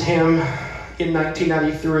quote. This is him in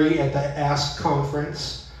 1993 at the Ask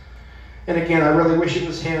conference. And again, I really wish it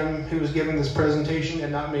was him who was giving this presentation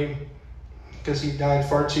and not me, because he died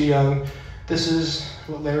far too young. This is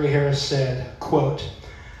what Larry Harris said, quote,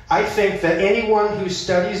 "I think that anyone who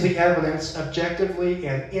studies the evidence objectively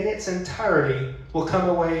and in its entirety will come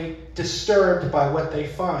away disturbed by what they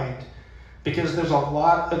find, because there's a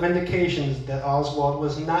lot of indications that Oswald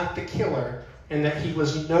was not the killer and that he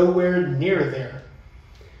was nowhere near there.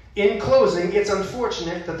 In closing, it's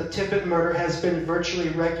unfortunate that the Tippit murder has been virtually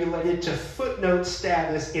regulated to footnote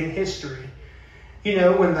status in history. You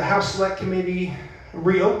know, when the House Select Committee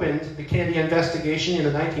reopened the Kennedy investigation in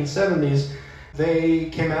the 1970s, they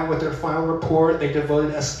came out with their final report. They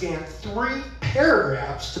devoted a scant 3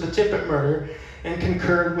 paragraphs to the Tippit murder and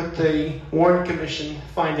concurred with the Warren Commission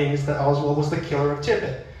findings that Oswald was the killer of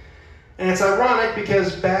Tippit. And it's ironic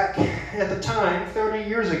because back at the time, 30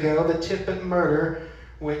 years ago, the Tippit murder,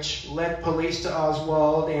 which led police to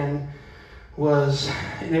Oswald, and it was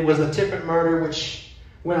the Tippit murder which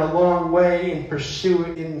went a long way in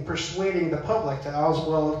persuading the public that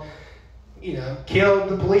Oswald, killed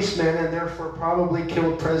the policeman and therefore probably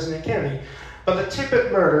killed President Kennedy. But the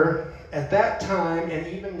Tippit murder at that time and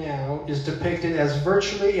even now is depicted as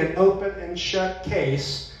virtually an open and shut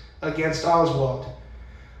case against Oswald.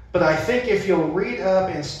 But I think if you'll read up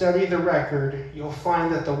and study the record, you'll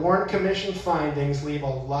find that the Warren Commission findings leave a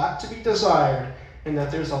lot to be desired and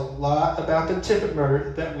that there's a lot about the Tippit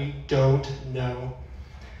murder that we don't know.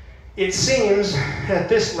 It seems at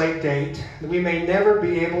this late date that we may never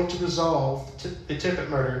be able to resolve the Tippit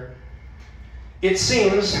murder. It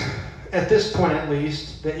seems, at this point at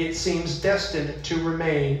least, that it seems destined to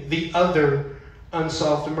remain the other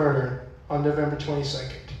unsolved murder on November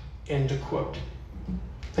 22nd. End of quote.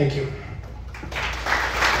 Thank you.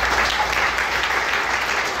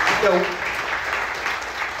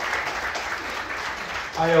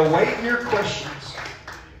 I await your questions.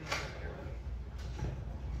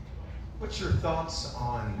 What's your thoughts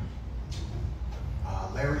on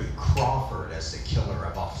Larry Crawford as the killer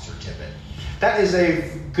of Officer Tippit? That is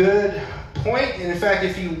a good point. And in fact,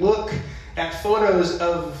 if you look at photos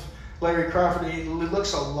of Larry Crawford, it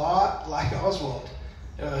looks a lot like Oswald.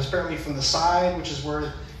 Apparently from the side, which is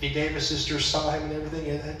where the Davis sisters saw him and everything.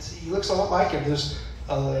 He looks a lot like him. There's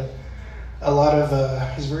a lot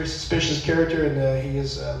of, he's a very suspicious character, and he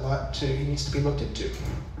is a lot he needs to be looked into.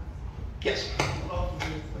 Yes? What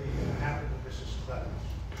ultimately happened to Mrs. Clemens?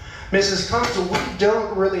 Mrs. Clemens, we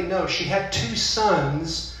don't really know. She had 2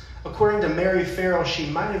 sons. According to Mary Farrell, she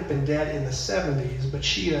might have been dead in the 70s, but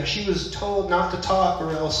she was told not to talk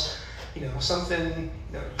or else, something,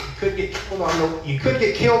 you could get killed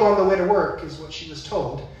on the way to work, is what she was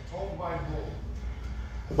told. Told by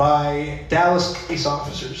who? By Dallas police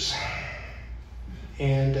officers.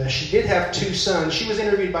 And she did have 2 sons. She was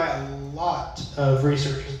interviewed by a lot of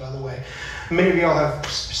researchers, by the way. Many of y'all have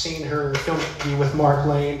seen her film interview with Mark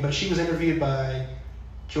Lane, but she was interviewed by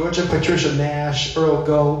Georgia Patricia Nash, Earl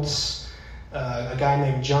Goltz, a guy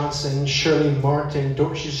named Johnson, Shirley Martin.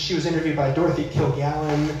 She was interviewed by Dorothy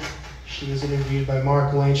Kilgallen. She was interviewed by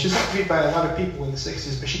Mark Lane. She was interviewed by a lot of people in the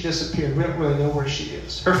 60s, but she disappeared. We don't really know where she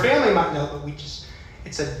is. Her family might know, but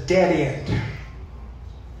it's a dead end.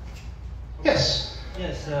 Yes?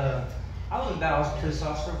 Yes, I was a Dallas police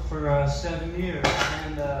officer for 7 years,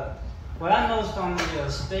 and what I noticed on the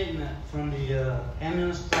statement from the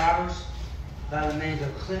ambulance drivers by the names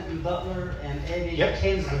of Clinton Butler and Eddie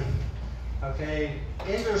Kinsley, okay,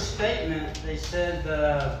 in their statement they said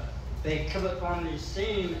they come up on the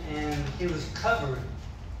scene and he was covered,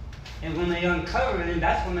 and when they uncovered him,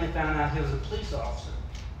 that's when they found out he was a police officer.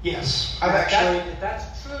 Yes, If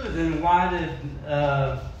that's true, then why did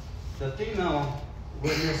the female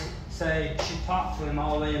witness say she talked to him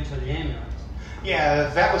all the way into the ambulance? Yeah,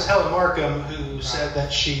 that was Helen Markham who said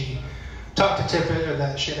that she talked to Tippit, or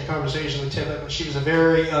that she had a conversation with Tippit, but she was a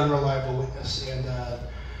very unreliable witness. And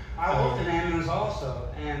I worked in ambulance also,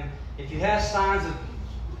 and if you have signs of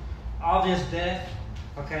obvious death,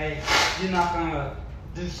 okay, you're not going to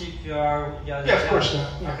do CPR. Yeah, of course not.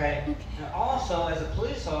 Yeah. Okay, and also as a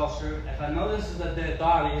police officer, if I know this is a dead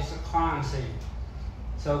body, it's a crime scene.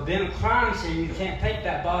 So being a crime scene, you can't take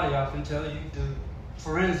that body off until you do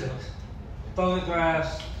forensics,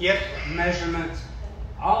 photographs, measurements.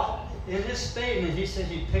 All in his statement, he said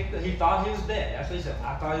he thought he was dead. That's what he said.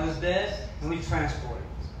 I thought he was dead, and we transported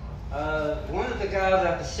him. One of the guys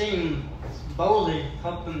at the scene boldly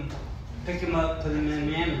helped him pick him up, put him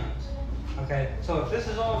in the ambulance. Okay, so if this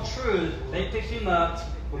is all true, they picked him up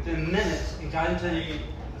within minutes and got him to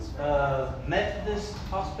the Methodist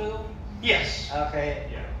hospital. Yes. Okay.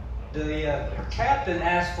 The captain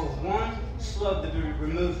asked for one slug to be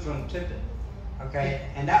removed from Tippit. Okay,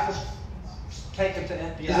 and that was taken to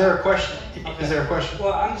FBI. Is there a question? Okay. Is there a question?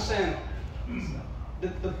 Well, I'm just saying,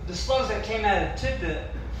 the slugs that came out of Tippit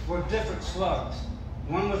were different slugs.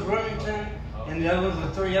 One was Remington, and the other ones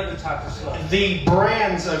were 3 other types of slugs. The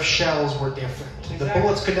brands of shells were different. Exactly. The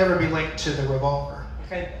bullets could never be linked to the revolver.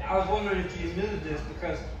 Okay, I was wondering if you knew this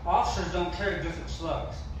because officers don't carry different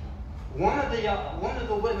slugs. One of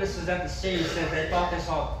the witnesses at the scene said they thought they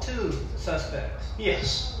saw 2 suspects.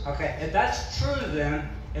 Yes. Okay, if that's true, then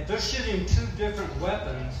if they're shooting 2 different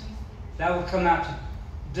weapons, that would come out to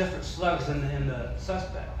different slugs in the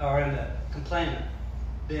suspect or in the complainant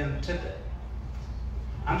being Tippit.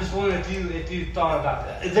 I'm just wondering if you thought about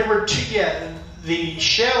that. There were 2. Yeah, the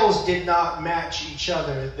shells did not match each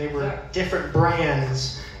other. They were different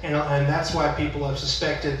brands, and that's why people have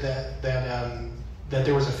suspected that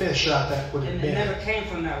there was a 5th shot that would have And been. it never came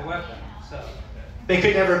from that weapon, so. They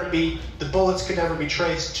could never be. The bullets could never be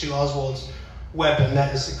traced to Oswald's weapon.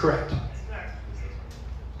 That is correct.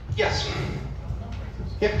 Yes.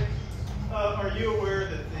 Yep. Are you aware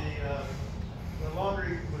that the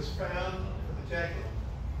laundry was found for the jacket?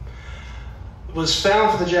 Was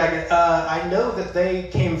found for the jacket. I know that they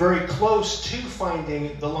came very close to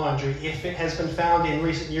finding the laundry. If it has been found in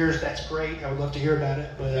recent years, that's great. I would love to hear about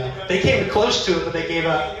it. But they came close to it, but they gave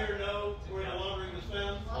up. Do you know where the laundry was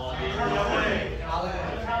found?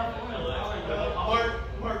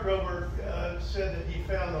 Mark Grover said that he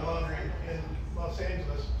found the laundry in Los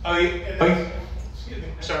Angeles. Excuse me.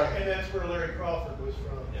 Sorry. And that's where Larry Crawford was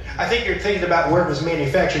from. I think you're thinking about where it was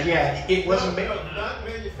manufactured. Yeah, it wasn't. No, not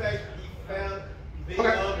manufactured. He found the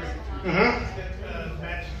laundry that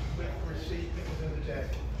matched with the receipt that was in the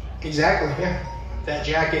jacket. Exactly. Yeah, that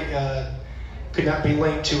jacket could not be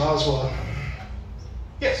linked to Oswald.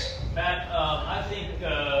 Yes. Matt, I think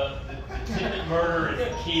the Tippit murder is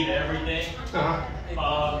the key to everything.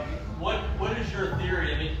 What is your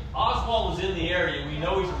theory? I mean, Oswald was in the area. We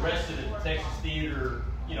know he's arrested at the Texas Theater.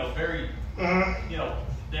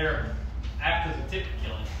 There after the Tippit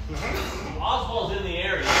killing. Oswald's in the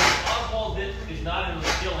area. Oswald is not in the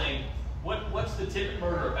killing. What's the Tippit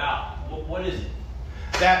murder about? What is it?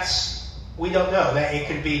 We don't know. That it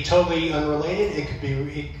could be totally unrelated. It could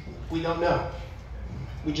be. We don't know.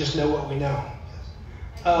 We just know what we know.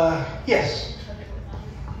 Yes.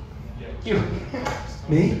 You.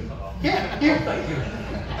 Me? Yeah. You. Thank you.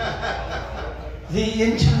 The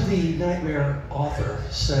Into the Nightmare author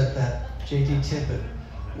said that J.D. Tippit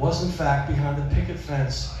was in fact behind the picket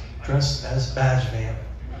fence dressed as badge man.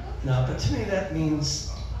 Now, but to me that means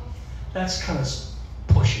that's kind of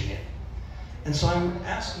pushing it. And so I'm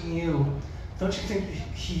asking you, don't you think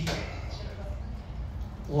he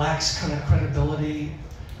lacks kind of credibility?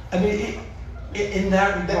 I mean, in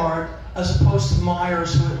that regard, as opposed to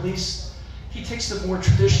Myers, who at least, he takes the more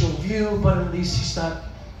traditional view, but at least he's not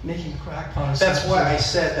making crackpots. That's why I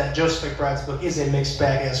said that Joseph McBride's book is a mixed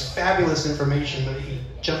bag. It has fabulous information, but he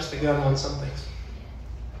jumps the gun on some things.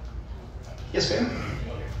 Yes, ma'am?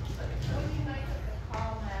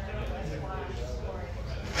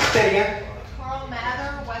 Say it again. Carl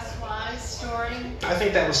Mather, West Wise story. I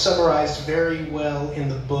think that was summarized very well in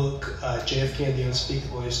the book, JFK and the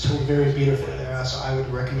Unspeakable. It's told very beautifully there, so I would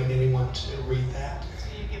recommend anyone to read that. So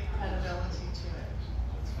you give credibility to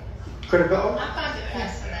it. Credibility? I find it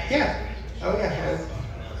fascinating. Yeah. Oh, yeah.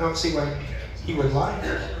 I don't see why he would lie.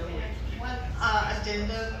 One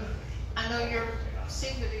addendum. I know you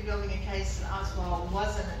seem to be building a case that Oswald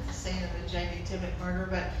wasn't at the scene of the J.D. Tippit murder,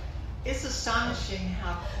 but it's astonishing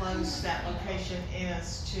how close that location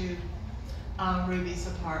is to Ruby's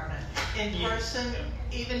apartment. In person,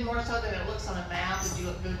 even more so than it looks on a map. If you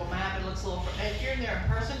look at Google Map, it looks a little. If you're in there in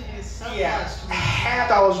person, it is so close to Ruby.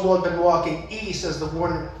 Had Oswald been walking east, as the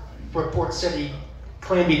Warren report said he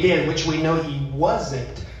claimed he did, which we know he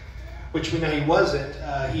wasn't,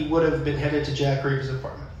 he would have been headed to Jack Reeves'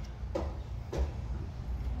 apartment.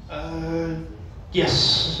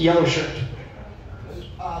 Yes, yellow shirt. It's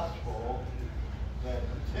possible that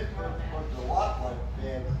Tippit looked a lot like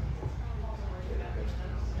Ben,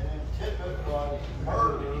 and then Tippit was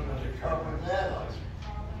murdered to cover that up.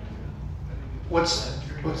 What's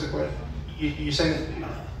the question? You saying that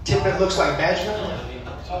Tippit looks like badge number?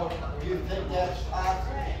 So, you think that's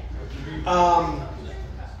possible?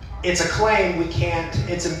 It's a claim. We can't.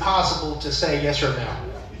 It's impossible to say yes or no.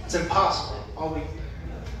 It's impossible.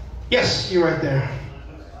 Yes, you're right there.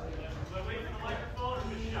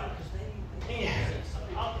 Yeah.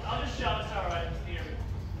 I'll just shout. It's all right.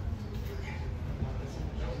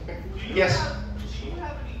 Yes. Do you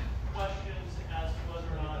have any questions as to whether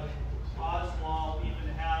or not Oswald even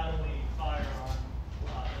had a firearm?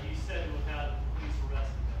 He said to have had police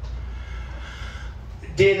arrested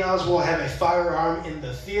him. Did Oswald have a firearm in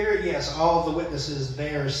the theater? Yes, all of the witnesses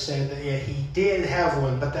there said that yeah, he did have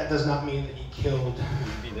one, but that does not mean that he killed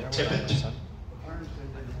Tippit.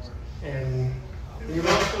 And It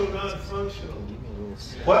was also non-functional.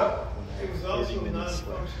 what? It was also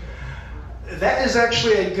non-functional. That is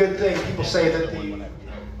actually a good thing. People say that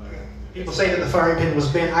the firing pin was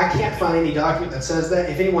bent. I can't find any document that says that.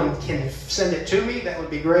 If anyone can send it to me, that would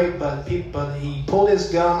be great. But he pulled his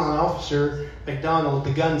gun on Officer McDonald.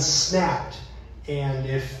 The gun snapped, and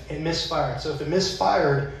if it misfired. So if it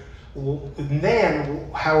misfired, then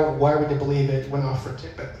why would they believe it went off for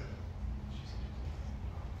Tippit?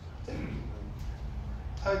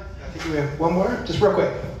 I think we have one more, just real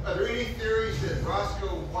quick. Are there any theories that Roscoe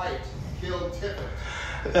White killed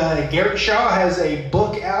Tippit? Garrett Shaw has a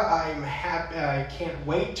book out. I'm happy. I can't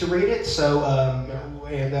wait to read it. So,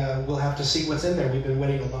 we'll have to see what's in there. We've been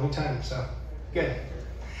waiting a long time. So, good.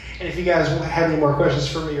 And if you guys have any more questions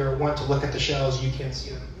for me or want to look at the shells, you can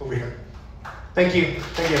see them over here. Thank you.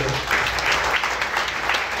 Thank you, everyone.